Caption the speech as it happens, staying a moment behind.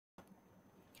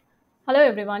Hello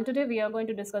everyone. Today we are going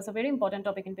to discuss a very important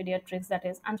topic in pediatrics, that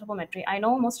is anthropometry. I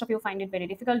know most of you find it very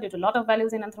difficult due to a lot of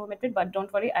values in anthropometry, but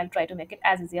don't worry, I'll try to make it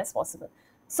as easy as possible.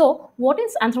 So, what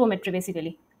is anthropometry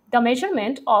basically? The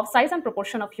measurement of size and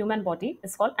proportion of human body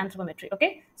is called anthropometry.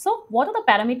 Okay. So, what are the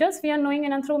parameters we are knowing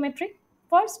in anthropometry?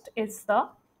 First is the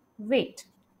weight.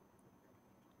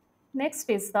 Next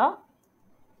is the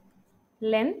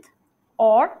length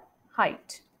or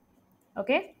height.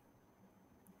 Okay.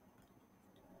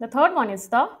 The third one is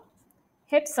the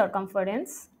head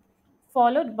circumference,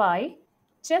 followed by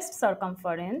chest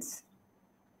circumference,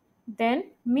 then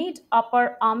mid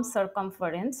upper arm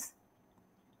circumference.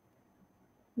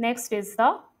 Next is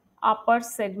the upper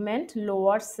segment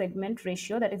lower segment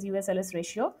ratio, that is USLS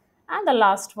ratio, and the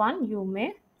last one you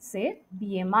may say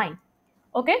BMI.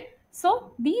 Okay,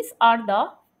 so these are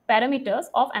the parameters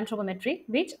of anthropometry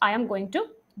which I am going to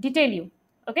detail you.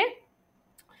 Okay,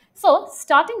 so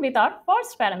starting with our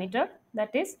first parameter,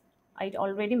 that is, I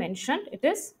already mentioned, it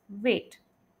is weight.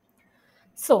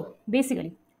 So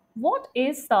basically, what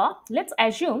is the, let's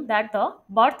assume that the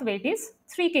birth weight is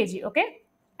 3 kg, okay?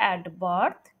 At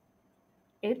birth,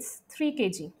 it's 3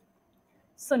 kg.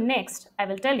 So next, I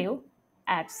will tell you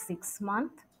at 6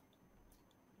 months,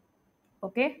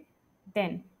 okay?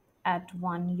 Then at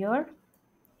 1 year,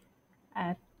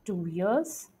 at 2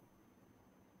 years,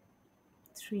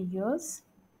 3 years.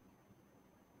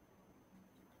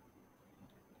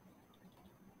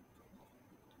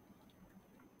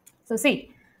 So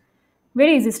see,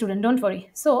 very easy student, don't worry.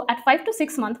 So at 5 to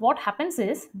 6 months, what happens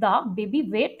is the baby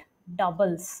weight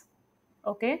doubles,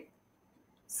 okay?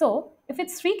 So, if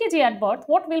it's 3 kg at birth,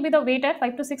 what will be the weight at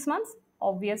 5 to 6 months?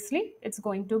 Obviously, it's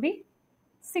going to be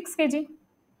 6 kg,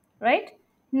 right?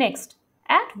 Next,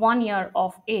 at 1 year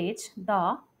of age,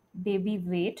 the baby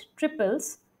weight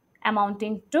triples,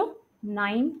 amounting to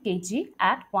 9 kg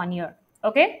at 1 year.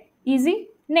 Okay, easy.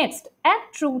 Next,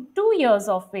 at 2 years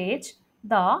of age,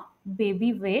 the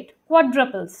baby weight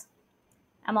quadruples,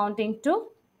 amounting to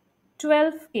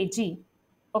 12 kg.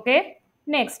 Okay.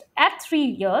 Next, at 3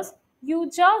 years, you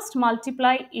just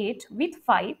multiply it with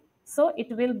 5. So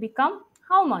it will become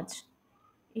how much?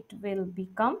 It will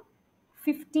become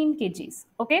 15 kgs.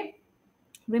 Okay.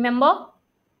 Remember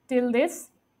till this.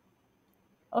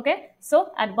 Okay.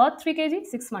 So at birth 3 kg,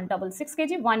 6 month double 6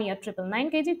 kg, 1 year triple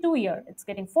 9 kg, 2 year it's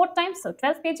getting 4 times, so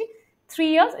 12 kg. 3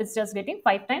 years it's just getting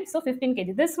 5 times, so 15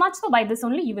 kg. This much, so by this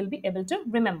only you will be able to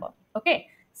remember. Okay.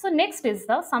 So next is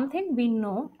the something we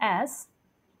know as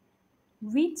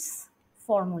Weit's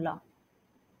formula.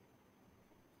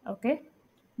 Okay,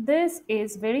 this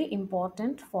is very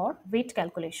important for weight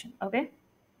calculation. Okay,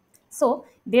 so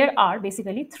there are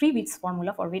basically three Weit's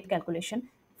formula for weight calculation.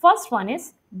 First one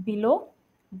is below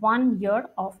 1 year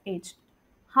of age.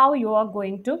 How you are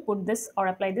going to put this or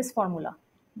apply this formula?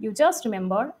 You just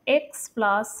remember x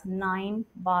plus 9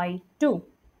 by 2.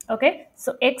 Okay,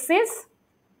 so x is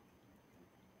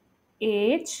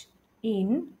age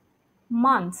in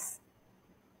months.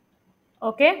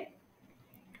 Okay,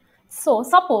 so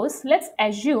suppose let's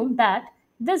assume that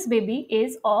this baby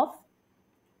is of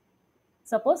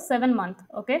suppose 7 month.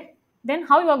 Okay, then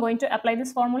how you are going to apply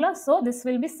this formula? So this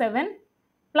will be 7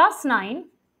 plus 9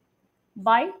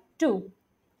 by 2,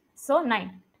 so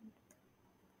 9,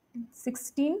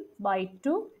 16 by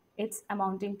 2, it's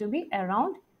amounting to be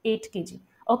around 8 kg.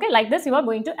 Okay, like this you are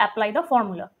going to apply the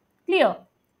formula. Clear?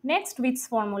 Next, which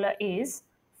formula is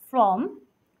from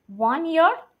 1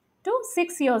 year to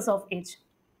 6 years of age.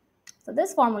 So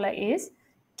this formula is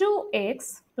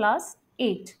 2x plus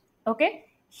 8. Okay.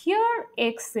 Here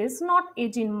x is not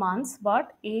age in months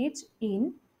but age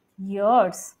in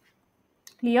years.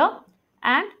 Clear?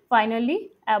 And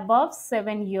finally, above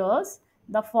 7 years,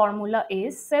 the formula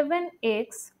is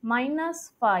 7x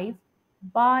minus 5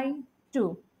 by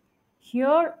 2.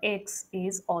 Here x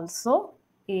is also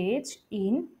age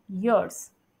in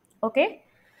years. Okay.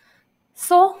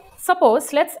 So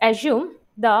suppose let's assume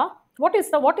the what is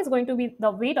going to be the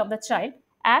weight of the child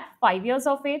at 5 years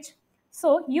of age.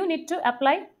 So you need to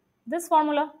apply this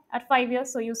formula at 5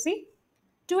 years. So you see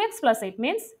 2x plus 8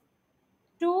 means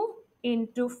 2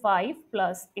 into 5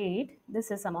 plus 8.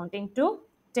 This is amounting to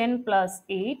 10 plus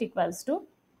 8 equals to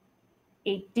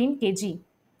 18 kg.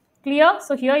 Clear?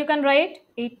 So here you can write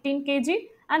 18 kg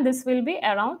and this will be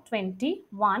around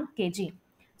 21 kg.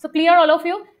 So clear all of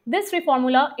you? This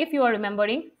reformula, if you are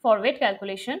remembering for weight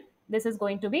calculation, this is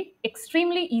going to be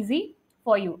extremely easy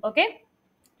for you. Okay.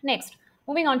 Next,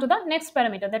 moving on to the next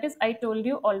parameter, that is I told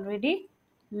you already,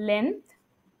 length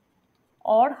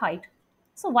or height.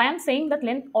 So why I'm saying that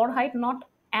length or height, not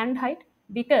and height?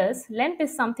 Because length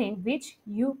is something which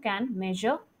you can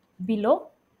measure below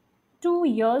 2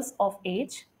 years of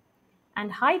age,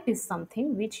 and height is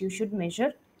something which you should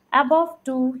measure above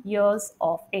 2 years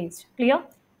of age. Clear?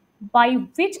 By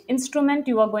which instrument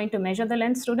you are going to measure the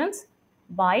length, students?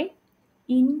 By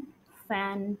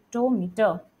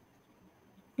infantometer.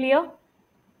 Clear?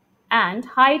 And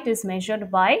height is measured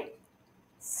by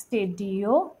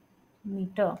stadiometer.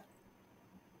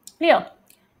 Clear?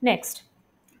 Next,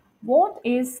 what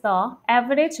is the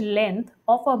average length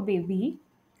of a baby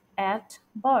at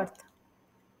birth?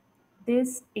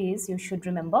 This is, you should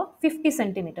remember, 50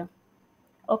 centimeter.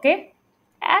 Okay?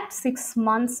 At 6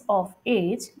 months of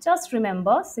age, just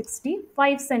remember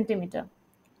 65 centimeter.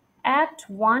 At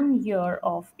 1 year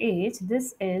of age,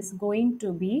 this is going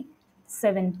to be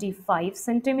 75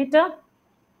 centimeter.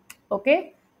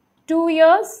 Okay? 2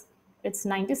 years, it's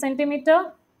 90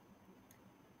 centimeter.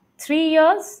 3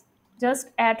 years, just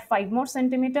add 5 more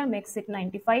centimeter, makes it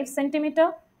 95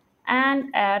 centimeter.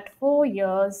 And at 4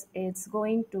 years, it's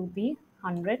going to be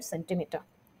 100 centimeter.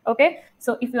 Okay,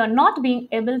 so if you are not being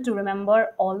able to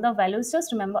remember all the values,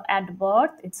 just remember at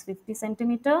birth, it's 50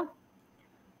 centimeter.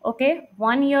 Okay,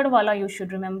 1 year wala you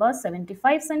should remember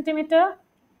 75 centimeter.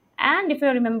 And if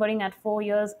you're remembering at 4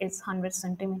 years, it's 100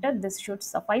 centimeter. This should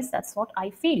suffice. That's what I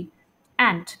feel.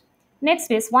 And next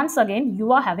is, once again,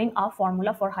 you are having a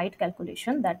formula for height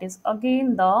calculation. That is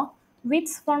again the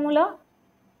width formula.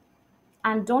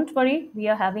 And don't worry, we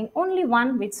are having only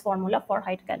one width formula for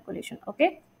height calculation.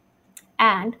 Okay.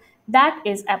 And that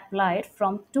is applied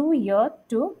from 2 years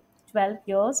to 12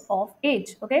 years of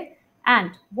age. Okay.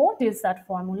 And what is that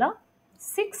formula?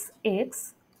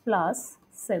 6x plus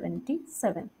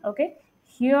 77. Okay.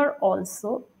 Here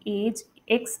also age,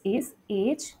 x is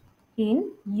age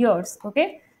in years.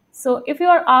 Okay. So if you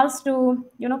are asked to,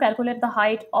 calculate the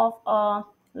height of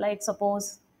like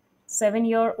suppose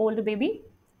 7-year-old baby,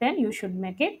 then you should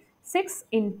make it 6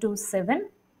 into 7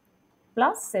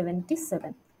 plus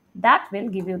 77. That will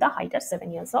give you the height at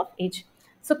 7 years of age.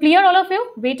 So clear all of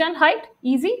you? Weight and height,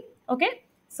 easy. Okay.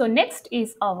 So next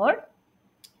is our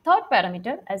third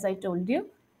parameter, as I told you,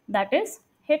 that is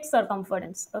head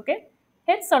circumference. Okay.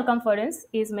 Head circumference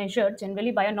is measured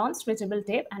generally by a non-stretchable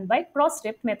tape and by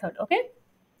cross-tape method. Okay.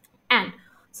 And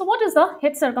so what is the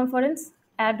head circumference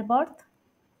at birth?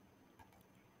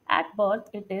 At birth,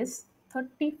 it is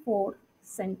 34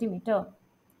 centimeter.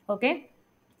 Okay.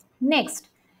 Next,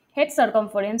 head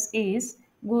circumference is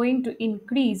going to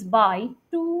increase by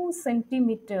 2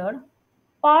 centimeter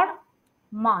per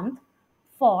month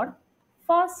for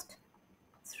first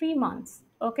 3 months.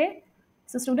 Okay.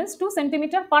 So students, 2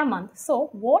 centimeter per month. So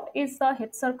what is the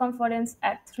head circumference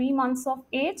at 3 months of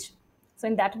age? So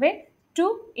in that way,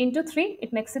 2 into 3,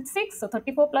 it makes it 6. So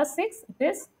 34 plus 6, it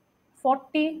is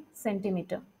 40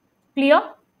 centimeter. Clear?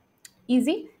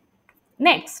 Easy.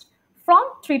 Next, from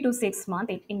 3 to 6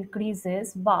 months, it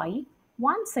increases by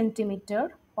 1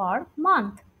 centimeter per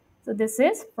month. So this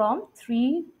is from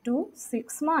 3 to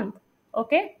 6 months.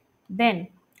 Okay. Then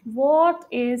what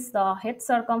is the head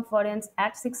circumference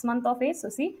at 6 months of age? So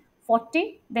see,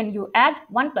 40. Then you add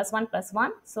 1 plus 1 plus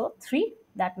 1. So 3.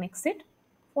 That makes it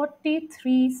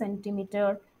 43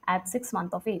 centimeter at 6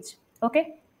 months of age.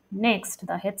 Okay. Next,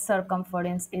 the head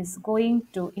circumference is going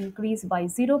to increase by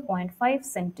 0.5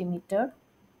 centimeter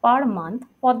per month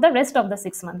for the rest of the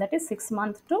 6 months. That is 6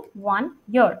 months to 1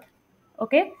 year.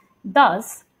 Okay.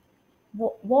 Thus,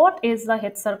 what is the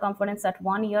head circumference at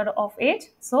 1 year of age?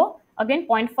 So again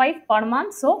 0.5 per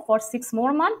month. So for 6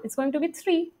 more months, it's going to be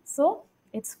 3. So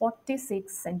it's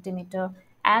 46 centimeter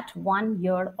at 1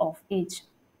 year of age.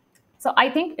 So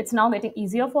I think it's now getting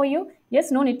easier for you.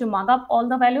 Yes, no need to mug up all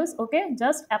the values. Okay,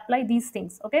 just apply these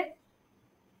things. Okay,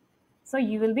 so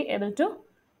you will be able to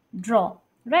draw,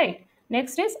 right?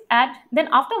 Next is then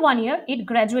after 1 year, it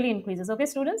gradually increases. Okay,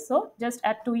 students. So just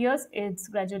at 2 years, it's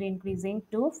gradually increasing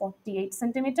to 48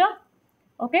 centimeter.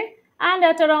 Okay, and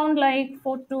at around like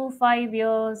 4 to 5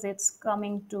 years, it's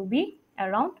coming to be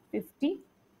around 50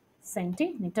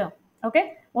 centimeter.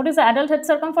 Okay, what is the adult head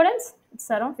circumference? It's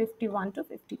around 51 to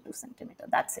 52 centimeter.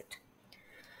 That's it.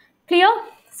 Clear?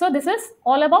 So this is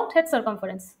all about head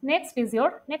circumference. Next is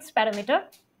your next parameter,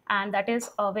 and that is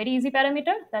a very easy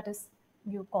parameter. That is,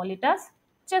 you call it as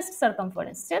chest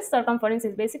circumference. Chest circumference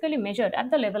is basically measured at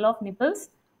the level of nipples.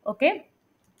 Okay,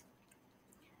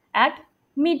 at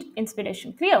mid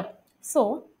inspiration. Clear?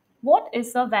 So what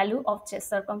is the value of chest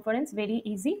circumference? Very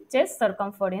easy. Chest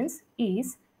circumference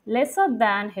is lesser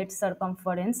than head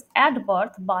circumference at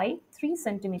birth by 3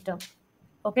 centimeter.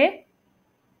 Okay.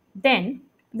 Then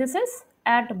this is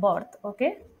at birth.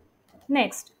 Okay.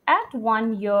 Next, at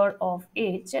 1 year of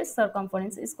age, chest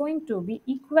circumference is going to be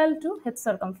equal to head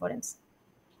circumference.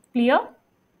 Clear?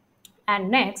 And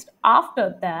next, after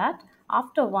that,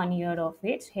 after 1 year of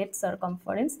age, head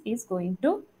circumference is going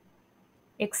to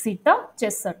exceed the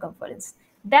chest circumference.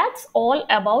 That's all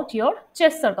about your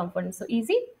chest circumference. So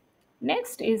easy.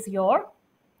 Next is your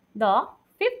the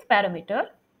fifth parameter,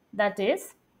 that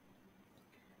is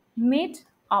mid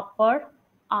upper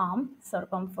arm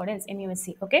circumference,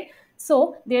 MUSC. Okay,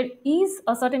 so there is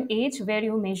a certain age where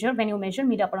you measure, when you measure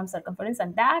mid upper arm circumference,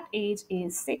 and that age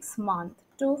is 6 months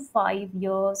to 5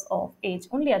 years of age.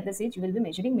 Only at this age you will be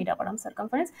measuring mid upper arm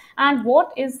circumference. And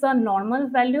what is the normal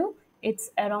value? It's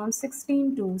around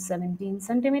 16 to 17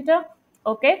 centimeter.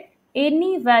 Okay,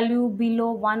 any value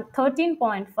below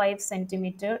 13.5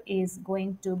 centimeter is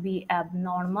going to be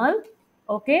abnormal.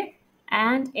 Okay,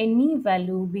 and any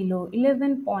value below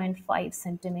 11.5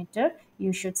 centimeter,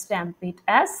 you should stamp it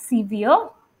as severe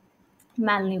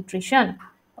malnutrition.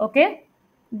 Okay,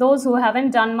 those who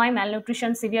haven't done my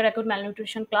malnutrition, severe acute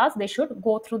malnutrition class, they should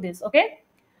go through this. Okay,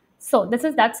 so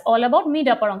that's all about mid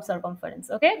upper arm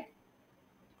circumference. Okay,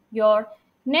 your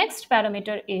next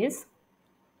parameter is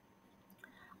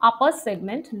upper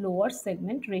segment lower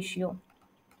segment ratio.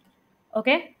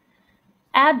 Okay,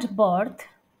 at birth,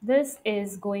 this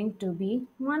is going to be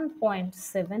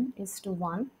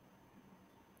 1.7:1.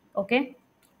 Okay,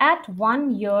 at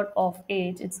 1 year of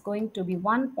age, it's going to be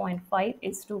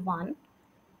 1.5:1.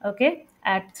 Okay,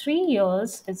 at 3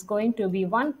 years, it's going to be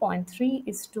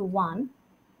 1.3:1.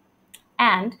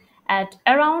 And at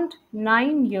around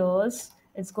 9 years,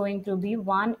 it's going to be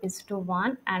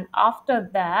 1:1. And after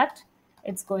that,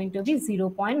 it's going to be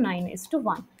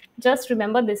 0.9:1. Just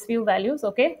remember these few values.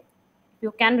 Okay, if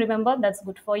you can remember, that's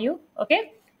good for you.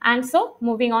 Okay, and so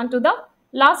moving on to the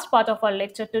last part of our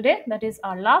lecture today, that is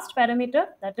our last parameter,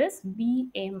 that is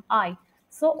BMI.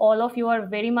 So all of you are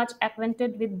very much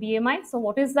acquainted with BMI. So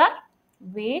what is that?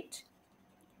 Weight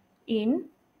in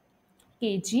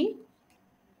kg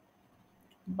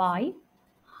by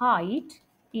height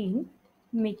in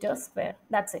meter square.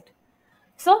 That's it.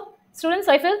 So students,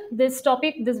 I feel this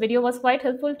video was quite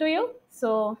helpful to you.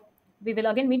 So we will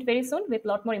again meet very soon with a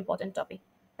lot more important topic.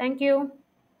 Thank you.